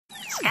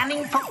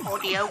Scanning for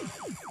audio.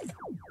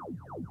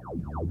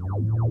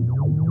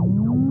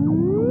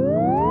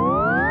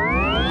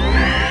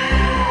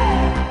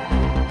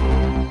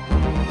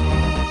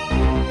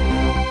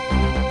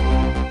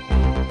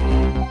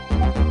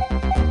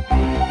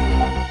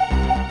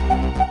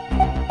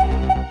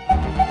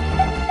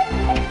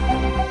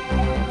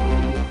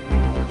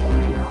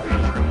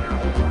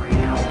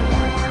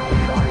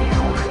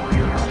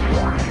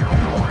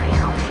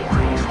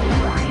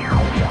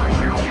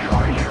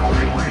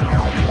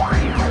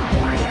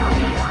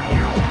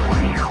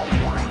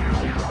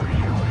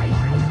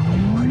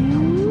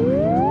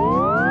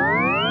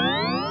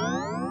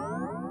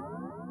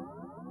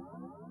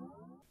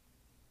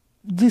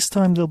 This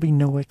time there'll be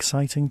no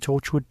exciting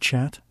Torchwood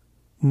chat,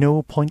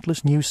 no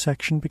pointless news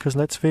section, because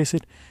let's face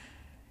it,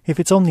 if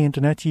it's on the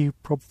internet you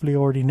probably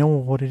already know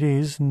what it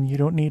is and you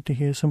don't need to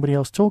hear somebody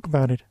else talk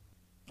about it.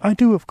 I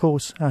do, of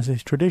course, as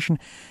is tradition,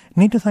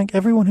 need to thank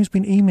everyone who's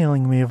been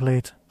emailing me of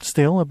late,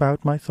 still,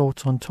 about my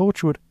thoughts on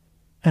Torchwood,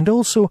 and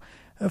also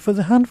for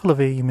the handful of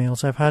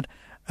emails I've had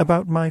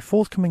about my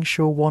forthcoming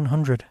show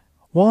 100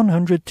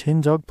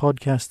 Tin Dog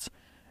Podcasts.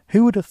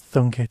 Who would have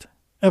thunk it?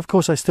 Of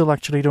course, I still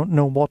actually don't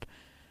know what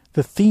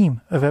the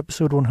theme of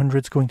episode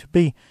 100 is going to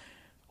be,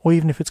 or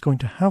even if it's going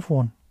to have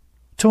one.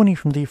 Tony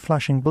from the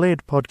Flashing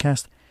Blade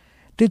podcast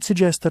did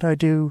suggest that I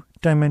do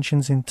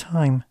Dimensions in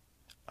Time.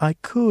 I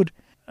could,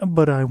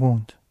 but I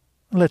won't.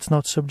 Let's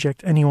not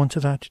subject anyone to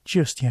that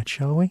just yet,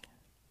 shall we?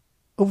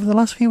 Over the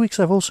last few weeks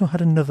I've also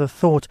had another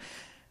thought,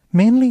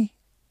 mainly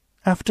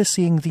after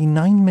seeing the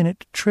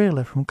 9-minute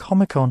trailer from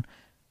Comic-Con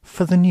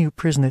for the new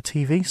Prisoner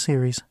TV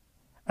series.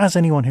 As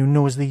anyone who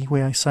knows the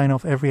way I sign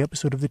off every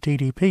episode of the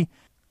TDP,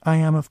 I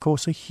am, of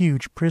course, a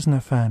huge Prisoner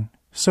fan,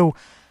 so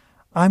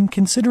I'm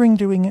considering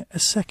doing a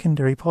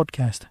secondary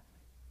podcast,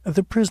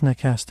 the Prisoner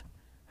Cast,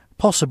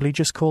 possibly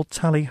just called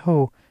Tally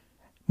Ho.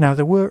 Now,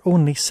 there were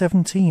only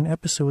 17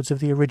 episodes of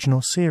the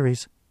original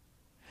series,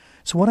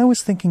 so what I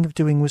was thinking of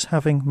doing was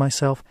having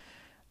myself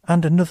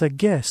and another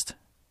guest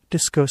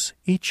discuss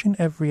each and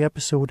every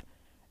episode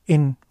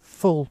in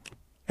full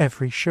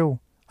every show.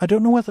 I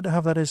don't know whether to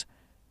have that as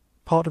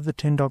part of the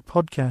Tin Dog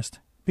podcast,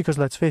 because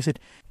let's face it,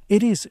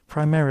 it is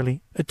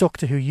primarily a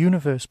Doctor Who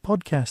Universe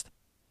podcast.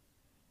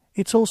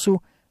 It's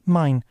also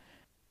mine,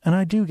 and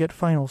I do get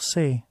final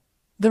say.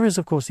 There is,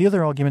 of course, the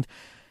other argument,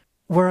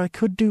 where I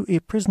could do a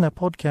Prisoner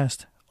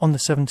podcast on the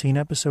 17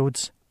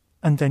 episodes,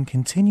 and then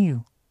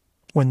continue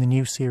when the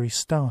new series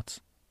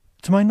starts.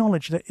 To my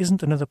knowledge, there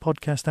isn't another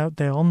podcast out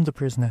there on The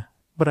Prisoner,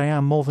 but I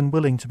am more than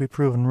willing to be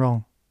proven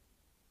wrong.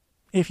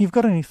 If you've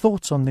got any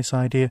thoughts on this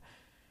idea,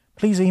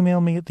 please email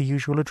me at the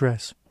usual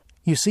address.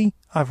 You see,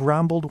 I've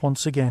rambled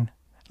once again.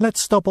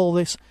 Let's stop all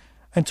this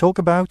and talk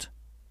about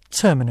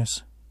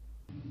Terminus.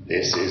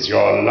 This is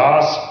your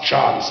last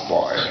chance,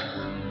 boy.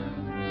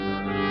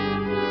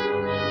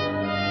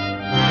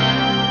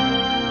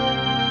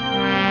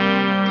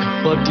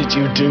 What did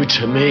you do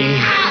to me?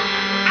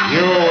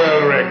 You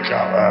will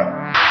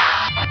recover.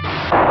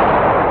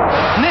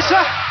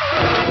 Nissa!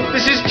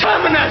 This is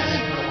Terminus!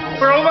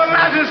 Where all the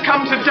ladders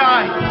come to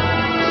die!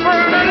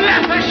 We're in a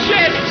leper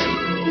shit!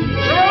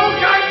 We're all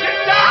going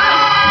to die!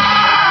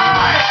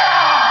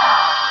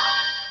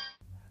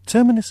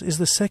 Terminus is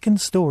the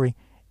second story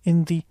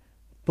in the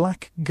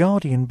Black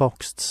Guardian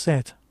boxed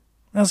set.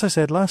 As I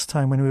said last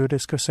time when we were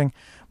discussing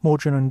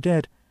Mordrin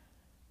Undead,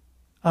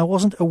 I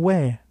wasn't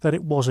aware that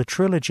it was a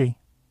trilogy.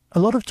 A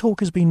lot of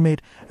talk has been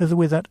made of the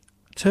way that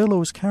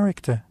Turlough's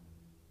character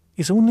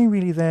is only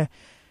really there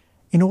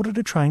in order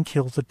to try and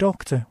kill the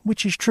Doctor,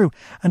 which is true,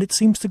 and it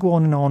seems to go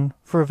on and on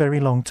for a very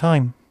long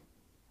time.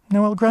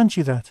 Now, I'll grant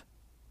you that.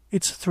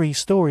 It's 3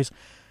 stories,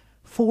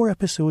 4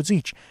 episodes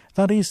each.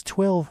 That is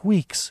 12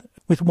 weeks,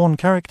 with one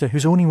character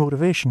whose only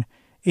motivation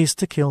is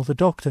to kill the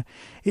Doctor.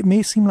 It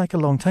may seem like a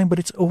long time, but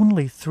it's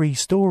only 3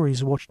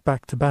 stories watched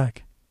back to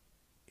back.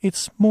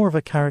 It's more of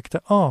a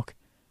character arc,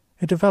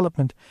 a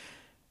development,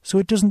 so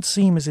it doesn't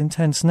seem as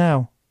intense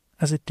now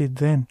as it did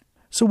then.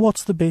 So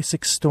what's the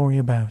basic story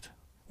about?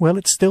 Well,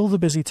 it's still the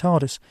busy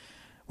TARDIS.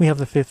 We have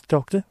the 5th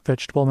Doctor,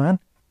 Vegetable Man.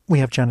 We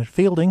have Janet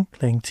Fielding,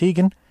 playing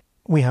Tegan.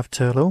 We have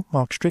Turlough,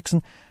 Mark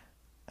Strickson.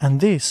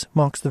 And this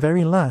marks the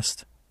very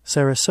last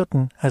Sarah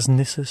Sutton as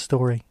Nissa's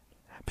story.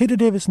 Peter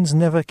Davison's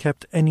never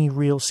kept any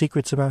real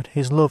secrets about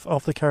his love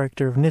of the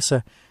character of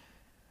Nissa,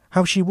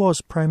 how she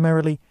was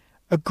primarily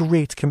a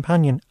great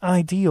companion,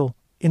 ideal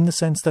in the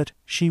sense that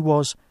she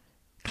was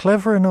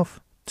clever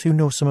enough to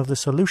know some of the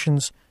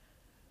solutions,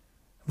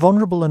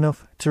 vulnerable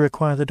enough to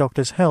require the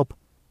Doctor's help,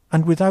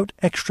 and without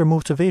extra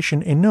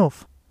motivation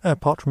enough,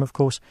 apart from, of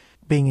course,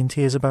 being in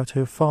tears about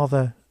her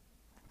father,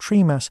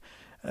 Tremas,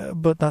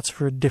 but that's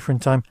for a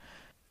different time,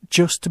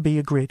 just to be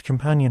a great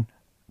companion.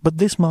 But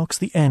this marks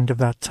the end of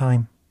that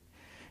time.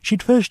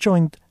 She'd first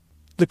joined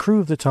the crew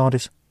of the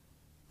TARDIS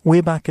way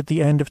back at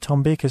the end of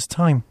Tom Baker's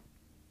time,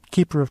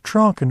 keeper of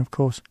Traken, of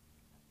course,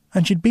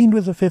 and she'd been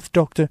with the 5th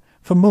Doctor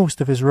for most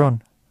of his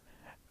run.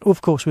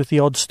 Of course, with the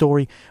odd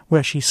story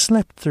where she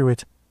slept through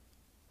it,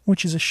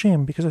 which is a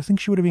shame because I think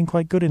she would have been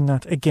quite good in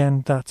that.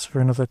 Again, that's for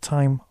another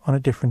time on a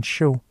different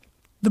show.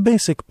 The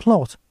basic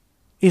plot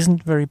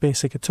isn't very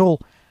basic at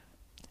all.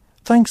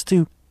 Thanks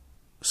to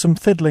some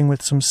fiddling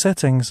with some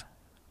settings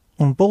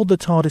on board the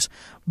TARDIS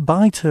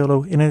by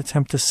Turlough in an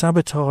attempt to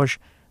sabotage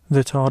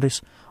the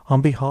TARDIS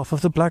on behalf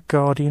of the Black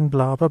Guardian,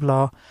 blah blah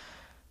blah,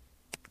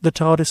 the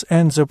TARDIS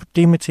ends up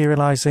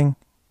dematerialising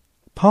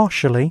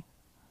partially,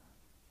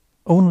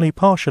 only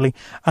partially,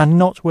 and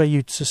not where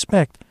you'd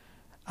suspect,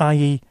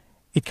 i.e.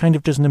 it kind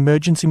of does an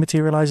emergency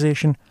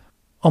materialisation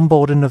on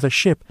board another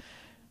ship.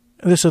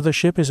 This other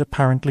ship is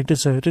apparently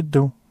deserted,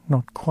 though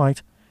not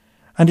quite,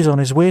 and is on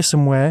his way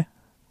somewhere,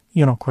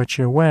 you're not quite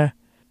sure where.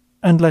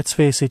 And let's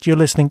face it, you're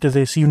listening to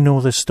this, you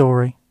know the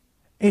story.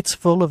 It's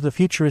full of the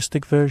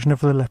futuristic version of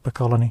the leper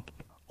colony,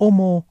 or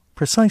more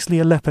precisely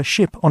a leper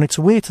ship on its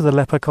way to the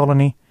leper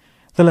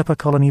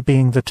colony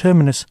being the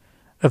terminus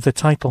of the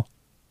title.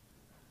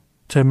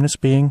 Terminus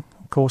being,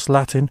 of course,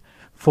 Latin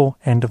for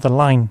end of the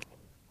line.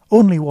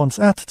 Only once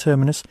at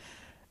Terminus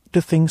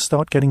do things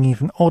start getting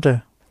even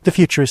odder. The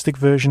futuristic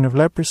version of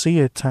leprosy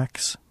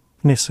attacks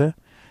Nyssa,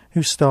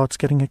 who starts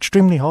getting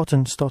extremely hot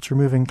and starts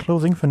removing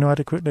clothing for no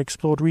adequately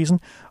explored reason,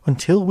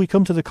 until we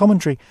come to the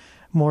commentary.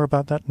 More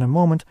about that in a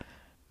moment.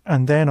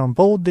 And then on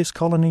board this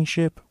colony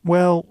ship,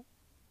 well,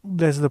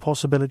 there's the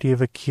possibility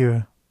of a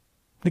cure.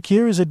 The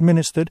cure is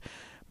administered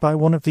by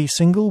one of the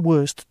single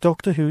worst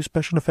Doctor Who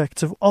special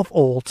effects of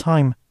all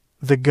time,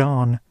 the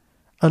Garn,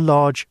 a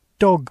large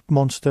dog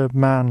monster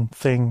man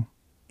thing.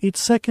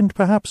 It's second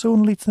perhaps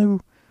only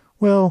to,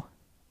 well,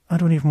 I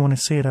don't even want to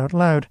say it out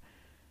loud,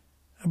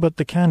 but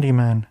the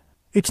Candyman.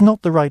 It's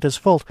not the writer's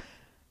fault.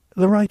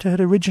 The writer had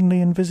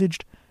originally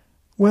envisaged,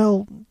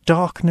 well,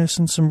 darkness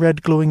and some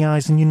red glowing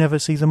eyes and you never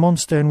see the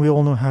monster, and we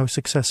all know how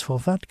successful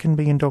that can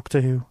be in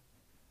Doctor Who.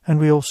 And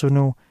we also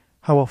know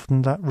how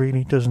often that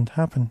really doesn't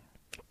happen.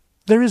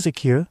 There is a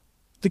cure.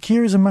 The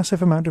cure is a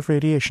massive amount of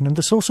radiation, and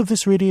the source of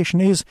this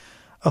radiation is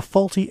a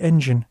faulty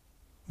engine.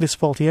 This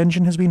faulty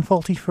engine has been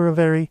faulty for a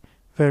very,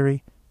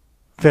 very,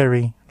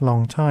 very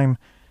long time,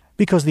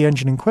 because the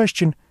engine in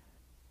question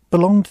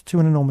belonged to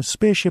an enormous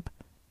spaceship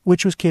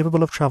which was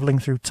capable of travelling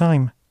through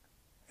time.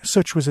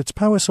 Such was its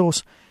power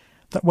source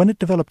that when it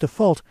developed a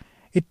fault,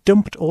 it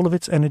dumped all of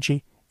its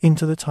energy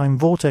into the time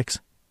vortex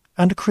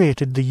and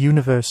created the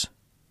universe.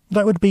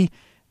 That would be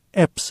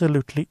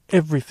absolutely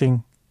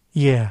everything,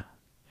 yeah.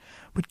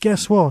 But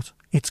guess what?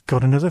 It's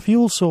got another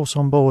fuel source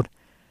on board,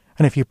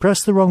 and if you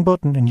press the wrong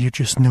button, and you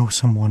just know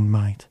someone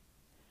might,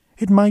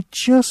 it might,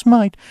 just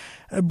might,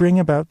 bring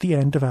about the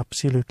end of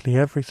absolutely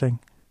everything.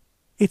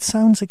 It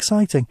sounds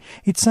exciting.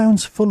 It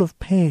sounds full of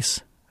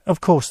pace.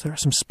 Of course, there are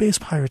some space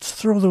pirates.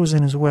 Throw those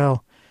in as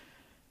well.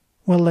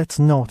 Well, let's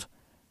not.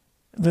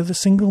 They're the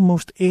single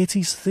most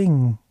 80s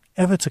thing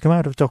ever to come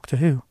out of Doctor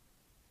Who.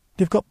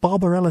 They've got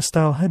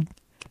Barbarella-style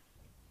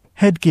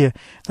headgear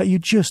that you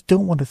just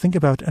don't want to think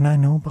about, and I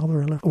know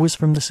Barbarella was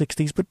from the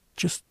 60s, but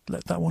just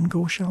let that one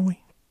go, shall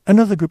we?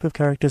 Another group of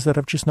characters that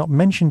I've just not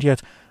mentioned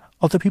yet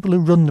are the people who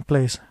run the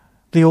place.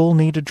 They all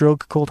need a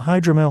drug called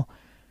Hydromel.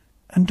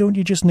 And don't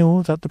you just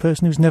know that the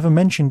person who's never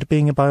mentioned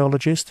being a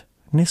biologist,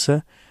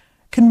 Nyssa,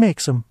 can make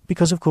some,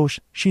 because of course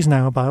she's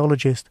now a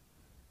biologist.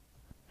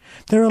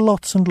 There are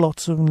lots and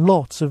lots and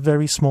lots of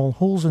very small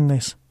holes in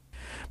this.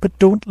 But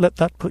don't let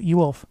that put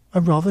you off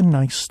a rather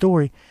nice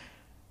story.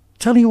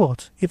 Tell you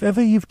what, if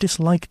ever you've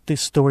disliked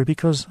this story,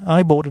 because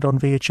I bought it on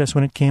VHS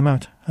when it came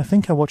out, I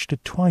think I watched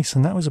it twice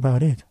and that was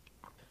about it.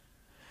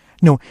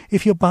 No,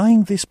 if you're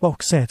buying this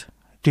box set,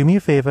 do me a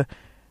favour,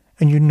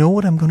 and you know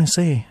what I'm going to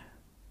say.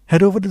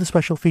 Head over to the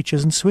special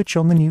features and switch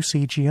on the new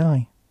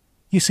CGI.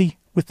 You see,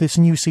 with this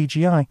new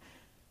CGI,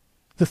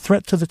 the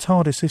threat to the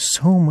TARDIS is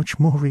so much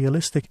more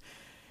realistic,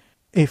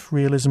 if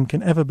realism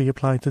can ever be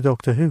applied to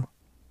Doctor Who.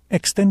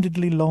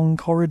 Extendedly long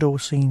corridor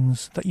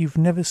scenes that you've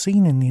never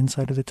seen in the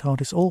inside of the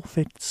TARDIS all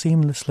fit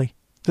seamlessly.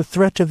 The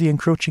threat of the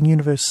encroaching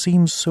universe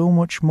seems so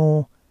much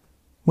more,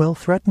 well,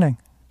 threatening.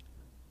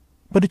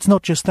 But it's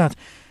not just that.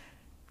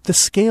 The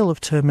scale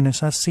of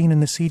Terminus as seen in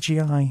the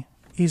CGI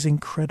is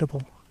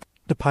incredible.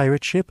 The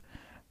pirate ship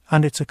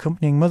and its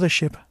accompanying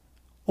mothership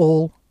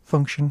all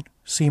function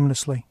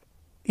seamlessly.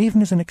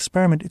 Even as an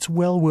experiment, it's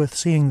well worth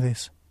seeing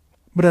this.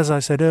 But as I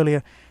said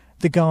earlier,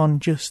 the Garn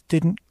just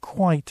didn't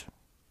quite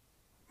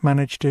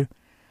manage to,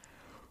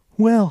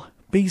 well,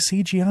 be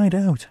CGI'd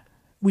out.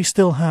 We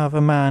still have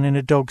a man in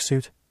a dog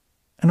suit.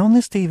 And on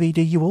this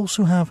DVD you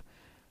also have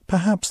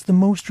perhaps the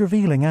most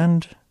revealing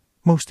and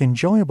most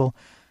enjoyable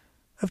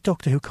of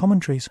Doctor Who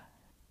commentaries.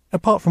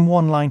 Apart from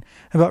one line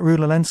about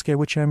Rula Lenska,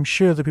 which I'm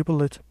sure the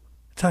people at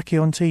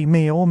Tachyon T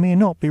may or may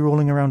not be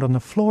rolling around on the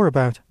floor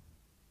about.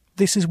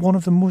 This is one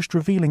of the most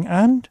revealing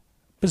and,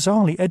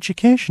 bizarrely,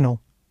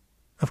 educational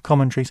of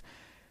commentaries.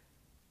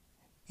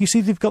 You see,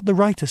 they've got the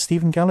writer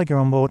Stephen Gallagher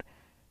on board,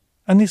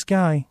 and this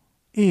guy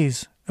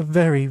is a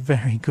very,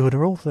 very good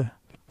author.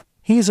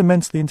 He is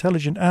immensely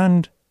intelligent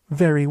and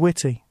very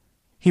witty.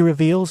 He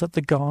reveals that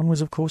the Garn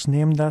was, of course,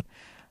 named that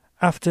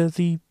after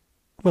the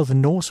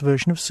Norse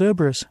version of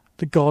Cerberus,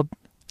 the dog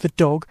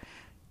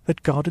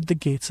that guarded the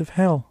gates of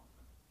hell.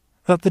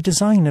 That the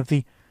design of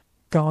the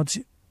guard's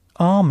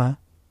armour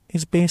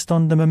is based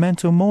on the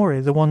Memento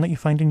Mori, the one that you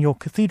find in York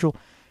Cathedral,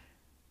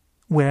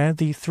 where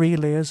the 3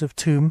 layers of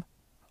tomb,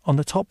 on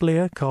the top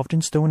layer, carved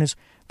in stone, is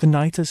the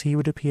knight as he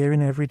would appear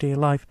in everyday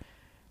life.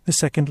 The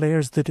second layer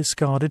is the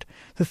discarded,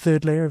 the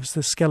third layer is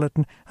the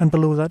skeleton, and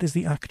below that is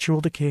the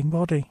actual decaying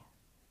body.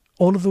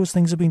 All of those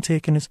things have been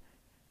taken as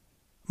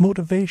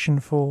motivation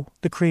for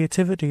the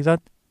creativity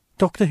that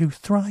Doctor Who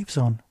thrives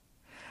on.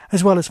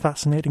 As well as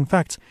fascinating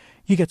facts,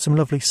 you get some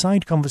lovely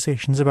side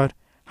conversations about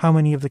how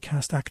many of the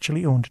cast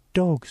actually owned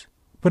dogs.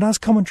 But as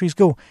commentaries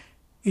go,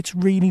 it's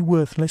really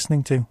worth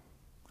listening to.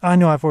 I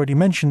know I've already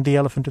mentioned the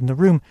elephant in the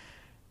room,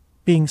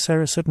 being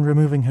Sarah Sutton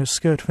removing her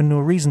skirt for no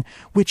reason,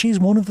 which is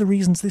one of the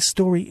reasons this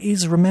story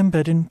is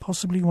remembered, and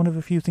possibly one of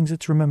a few things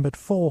it's remembered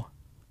for.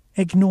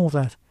 Ignore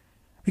that,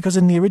 because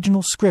in the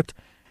original script,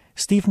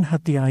 Stephen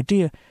had the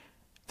idea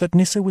that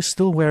Nyssa was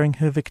still wearing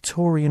her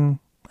Victorian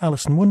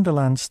Alice in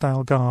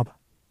Wonderland-style garb,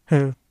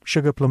 her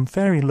sugar plum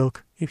fairy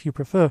look, if you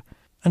prefer,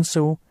 and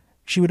so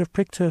she would have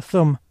pricked her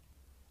thumb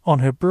on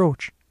her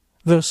brooch,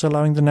 thus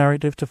allowing the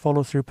narrative to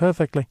follow through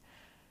perfectly,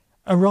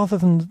 rather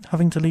than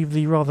having to leave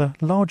the rather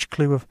large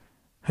clue of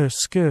her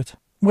skirt.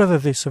 Whether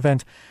this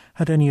event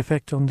had any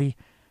effect on the,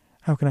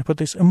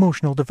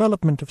 emotional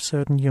development of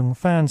certain young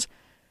fans,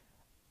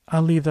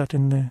 I'll leave that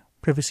in the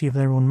privacy of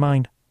their own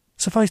mind.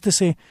 Suffice to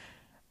say,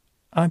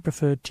 I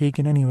preferred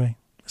Tegan anyway.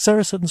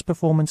 Sarah Sutton's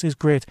performance is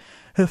great.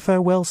 Her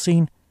farewell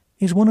scene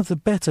is one of the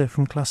better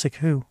from Classic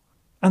Who.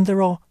 And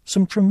there are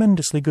some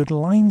tremendously good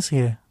lines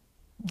here.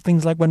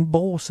 Things like when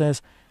Bor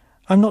says,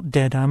 "I'm not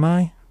dead, am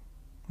I?"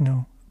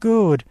 No.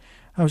 Good.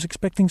 I was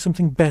expecting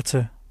something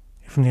better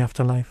from the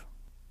afterlife.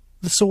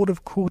 The sort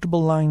of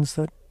quotable lines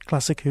that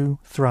Classic Who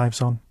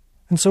thrives on.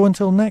 And so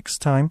until next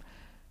time,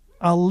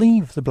 I'll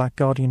leave the Black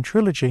Guardian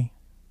trilogy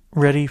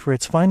ready for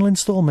its final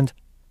instalment,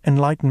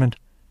 Enlightenment,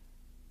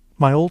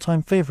 my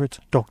all-time favourite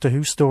Doctor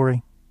Who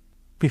story.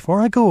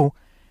 Before I go,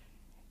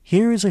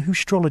 here is a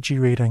Whostrology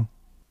reading.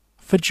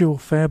 For Joe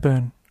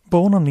Fairbairn,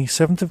 born on the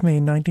 7th of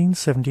May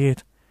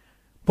 1978,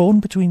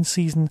 born between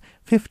season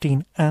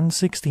 15 and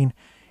 16,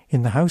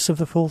 in the house of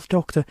the 4th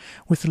Doctor,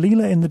 with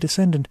Leela in The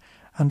Descendant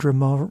and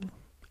Ramana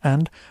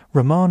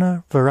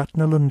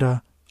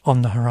Varatnalunda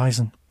on the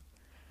horizon.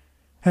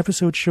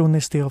 Episodes shown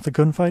this day are The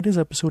Gunfighters,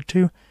 Episode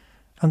 2,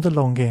 and The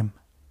Long Game.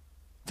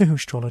 The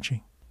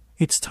Whostrology.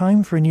 It's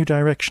time for a new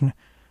direction.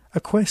 A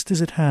quest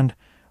is at hand.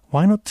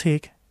 Why not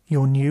take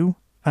your new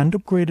and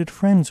upgraded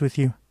friends with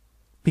you?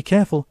 Be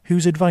careful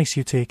whose advice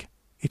you take.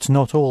 It's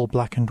not all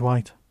black and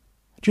white.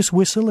 Just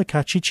whistle a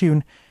catchy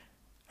tune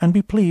and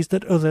be pleased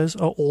that others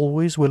are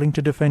always willing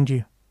to defend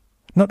you.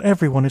 Not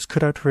everyone is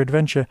cut out for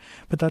adventure,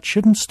 but that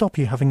shouldn't stop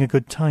you having a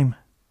good time.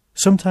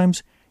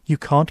 Sometimes you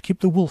can't keep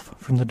the wolf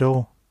from the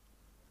door.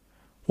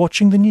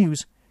 Watching the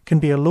news can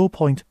be a low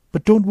point,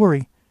 but don't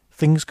worry,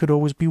 things could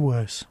always be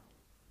worse.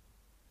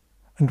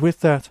 And with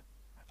that,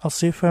 I'll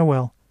say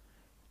farewell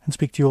and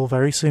speak to you all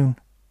very soon.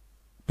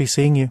 Be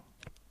seeing you.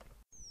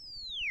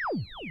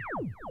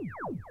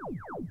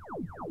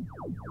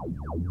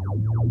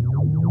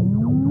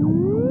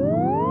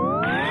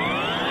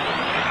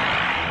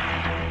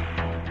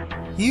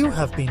 You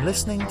have been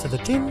listening to the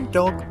Tin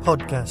Dog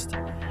Podcast.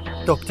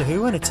 Doctor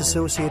Who and its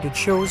associated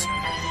shows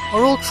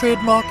are all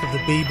trademark of the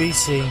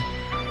BBC.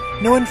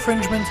 No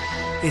infringement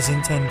is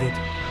intended.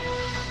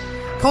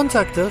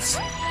 Contact us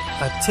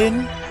at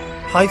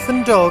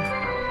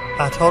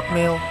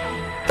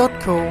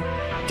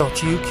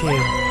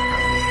tin-dog@hotmail.co.uk.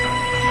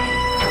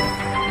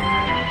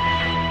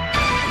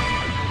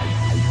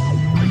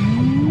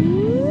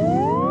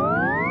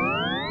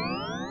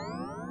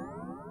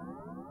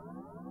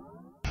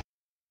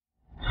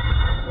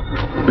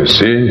 You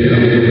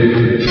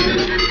see,